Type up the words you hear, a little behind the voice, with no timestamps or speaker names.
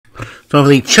So for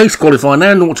the chase qualifier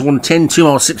now, 0 to 110, 2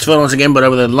 miles, 6 furlongs again, but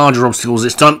over the larger obstacles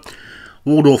this time.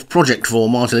 Waldorf Project for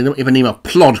Martin Ipanema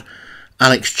Plod,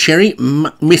 Alex Cherry,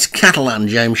 Miss Catalan,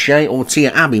 James Shea,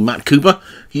 Ortia Abbey, Matt Cooper,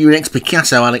 Unex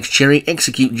Picasso, Alex Cherry,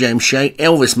 Execute, James Shea,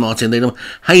 Elvis, Martin Needham,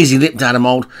 Hazy Lipped, Adam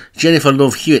Old, Jennifer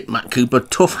Love Hewitt, Matt Cooper,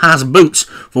 Tough Has Boots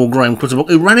for Graham Clutterbuck,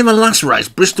 who ran in the last race,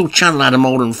 Bristol Channel, Adam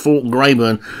Old, and Fort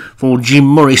Greyburn for Jim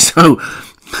Murray. So,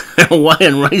 away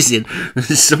and racing,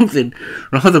 there's something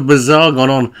rather bizarre going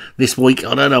on this week.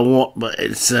 I don't know what, but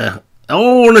it's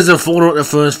there's a fall at the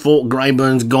first. Fort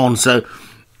Greyburn's gone, so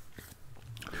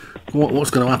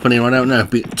what's going to happen here I don't know.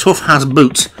 But Tough Has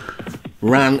Boots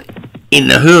ran in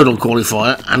the hurdle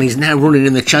qualifier and he's now running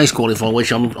in the chase qualifier,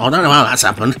 which I don't know how that's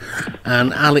happened.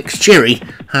 And Alex Cherry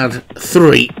had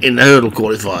 3 in the hurdle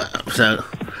qualifier, so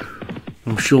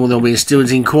I'm sure there'll be a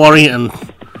steward's inquiry and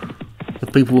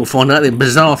people will find out. The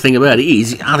bizarre thing about it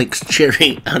is Alex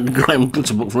Cherry and Graham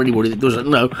Clutterbuck, for anybody that doesn't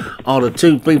know, are the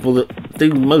 2 people that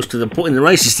do most of the putting the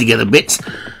races together bits,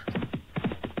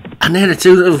 and they're the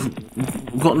 2 that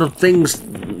have got the things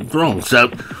wrong. So,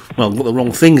 got the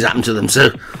wrong things happen to them. So,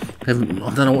 I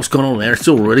don't know what's going on there at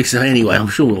all, really. So anyway, I'm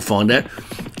sure we'll find out,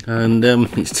 and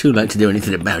it's too late to do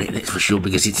anything about it. That's for sure,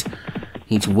 because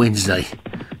it's Wednesday.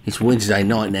 It's Wednesday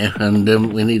night now,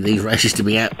 and we need these races to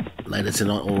be out later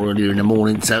tonight or earlier in the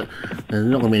morning, so there's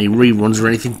not going to be any reruns or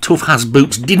anything. Tough Has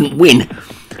Boots didn't win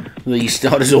the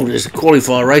Starters Orders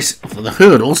qualifier race for the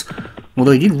hurdles,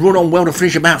 although he did run on well to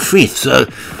finish about 5th, so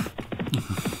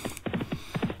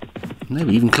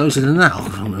maybe even closer than that. I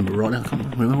can't remember right now. I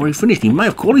can't remember where he finished. He may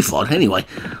have qualified. Anyway,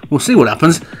 we'll see what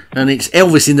happens. And it's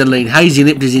Elvis in the lead. Hazy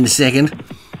Lipped is in second.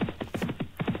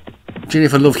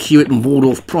 Jennifer Love Hewitt and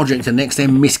Waldorf Project are next,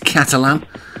 then Miss Catalan.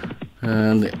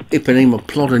 And Ipanema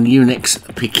Plod and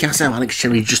Unex Picasso. Alex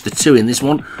Cherry just the 2 in this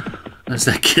one as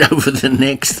they get over the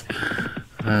next.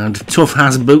 And Tough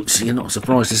Has Boots. You're not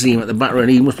surprised to see him at the back,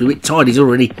 really. He must be a bit tired. He's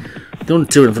already done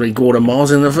 2 3/4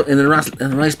 miles in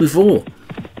the race before.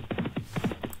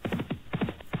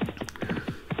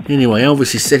 Anyway,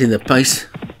 Elvis is setting the pace.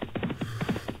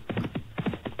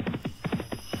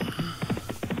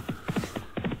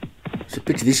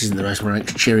 Picture this isn't the race where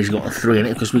Alex Cherry's got a 3 in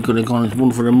it, because we could have gone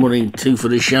 1 for the money, 2 for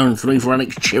the show, and 3 for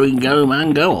Alex Cherry. Go,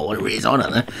 man, go, or whatever it is, I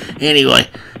don't know. Anyway,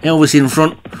 Elvis in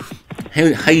front.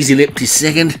 Hazy Lipped is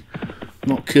second.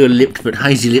 Not curl lipped, but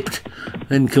hazy lipped.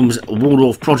 Then comes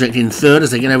Waldorf Project in third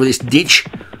as they get over this ditch,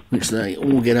 which they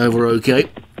all get over okay.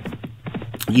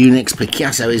 Unex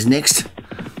Picasso is next.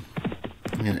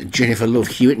 And Jennifer Love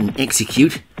Hewitt and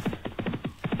Execute.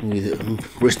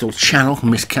 With Bristol Channel,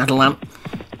 Miss Catalan.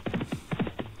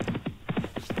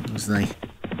 As they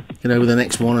get over the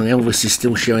next one, and Elvis is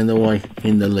still showing the way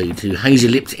in the lead. To Hazy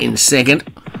Lipped in second.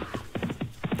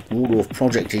 Waldorf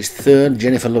Project is third.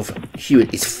 Jennifer Love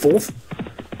Hewitt is 4th.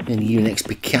 Then Unex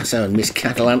Picasso and Miss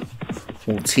Catalan.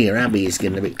 Ortia Abbey is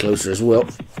getting a bit closer as well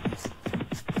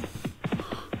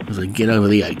as they get over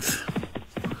the 8th,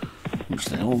 which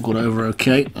they all got over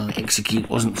okay. And Execute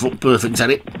wasn't foot perfect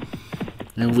at it.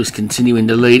 Elvis continuing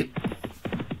to lead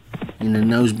in the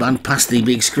noseband past the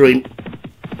big screen.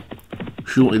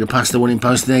 Shortly to pass the winning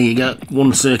post. There you go.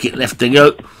 1 circuit left to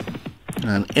go.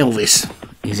 And Elvis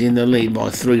is in the lead by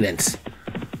 3 lengths.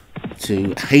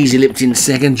 To Hazy Lipped in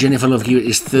second. Jennifer Love Hewitt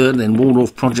is third. Then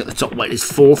Waldorf Project, the top weight, is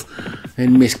 4th.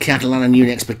 Then Miss Catalan and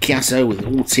Unex Picasso with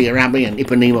Ortia Abbey and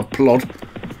Ipanema Plod.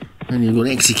 Then you've got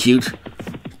Execute,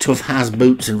 Tough Has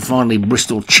Boots, and finally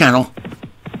Bristol Channel.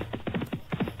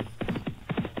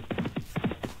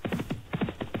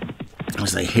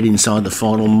 As they head inside the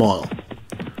final mile,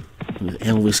 with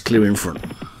Elvis clear in front.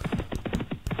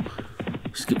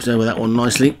 Skips over that one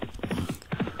nicely.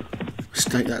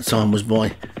 Mistake that time was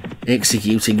by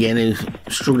Execute again, who's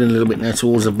struggling a little bit now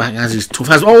towards the back, as is Tough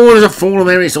Has. Oh, there's a fall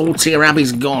there. It's Ortia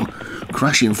Abbey's gone.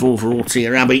 Crashing fall for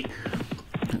Ortia Abbey.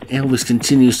 Elvis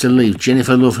continues to leave.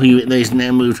 Jennifer Love Hewitt there's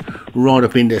now moved right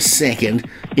up into second.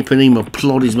 Ipanema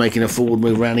Plod is making a forward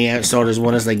move around the outside as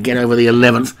well as they get over the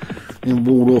 11th. In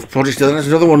Waldorf Project, there's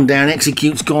another one down.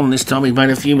 Execute's gone. This time he's made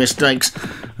a few mistakes,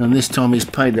 and this time he's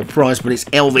paid the price, but it's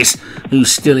Elvis who's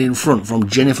still in front from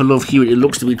Jennifer Love Hewitt, who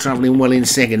looks to be travelling well in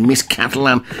second. Miss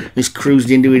Catalan has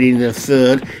cruised into it in the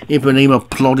third. Ipanema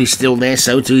Plod is still there,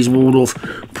 so too is Waldorf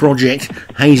Project.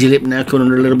 Hazy Lip now coming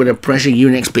under a little bit of pressure.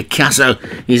 Unex Picasso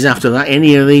is after that.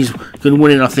 Any of these could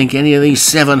win it. I think any of these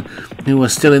 7 who are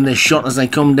still in the shot as they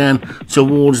come down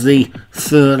towards the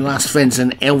third last fence,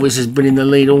 and Elvis has been in the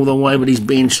lead all the way, but he's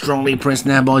being strongly pressed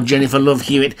now by Jennifer Love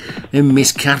Hewitt and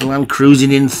Miss Catalan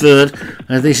cruising in third.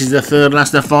 This is the third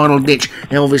last, the final ditch.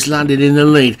 Elvis landed in the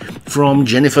lead from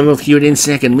Jennifer Love Hewitt in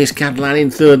second, Miss Catalan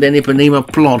in third, then Ipanema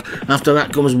Plod. After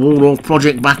that comes Waldorf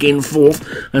Project back in fourth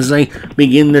as they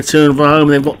begin the turn for home.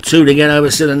 They've got 2 to get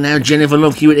over still, and now Jennifer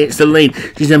Love Hewitt hits the lead.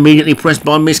 She's immediately pressed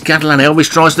by Miss Catalan. Elvis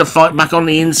tries to fight back on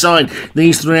the inside.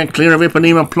 These 3 are clear of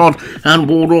Ipanema Plod and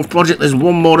Waldorf Project. There's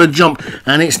 1 more to jump,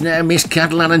 and it's now Miss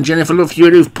Catalan and Jennifer Love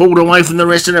Hewitt who've pulled away from the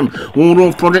rest of them.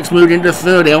 Waldorf Project's moved into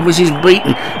third. Elvis is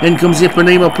beaten. Then comes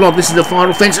Ipanema Plod. This is the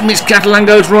final fence, and Miss Catalan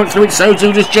goes right through it. So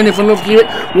too does Jennifer Love Hewitt.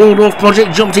 Waldorf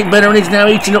Project jumped it better and is now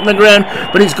eating up the ground,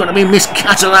 but it's got to be Miss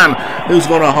Catalan who's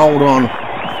got to hold on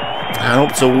and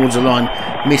up towards the line.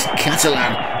 Miss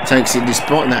Catalan takes it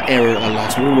despite that error at the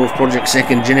last. Waldorf Project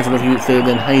second, Jennifer Love Hewitt third,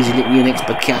 then Hazy Lip Unix,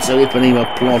 Picasso,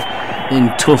 Ipanema Plod,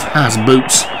 then Tough Has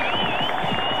Boots.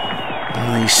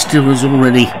 The stewards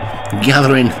already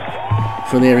gathering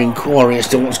for their inquiry as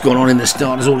to what's gone on in the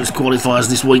starters orders qualifiers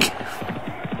this week.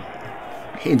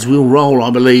 Heads will roll, I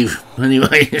believe.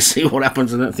 Anyway, let's see what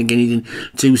happens. I don't think anything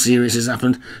too serious has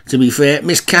happened, to be fair.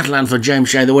 Miss Catalan for James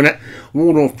Shea, the winner.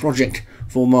 Waldorf Project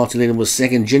for Martin was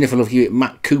second. Jennifer Love Hewitt,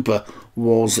 Matt Cooper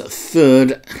was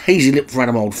third. Hazy Lip for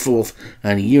Adam Old fourth.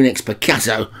 And Unix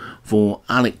Picasso for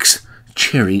Alex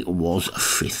Cherry was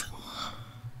fifth.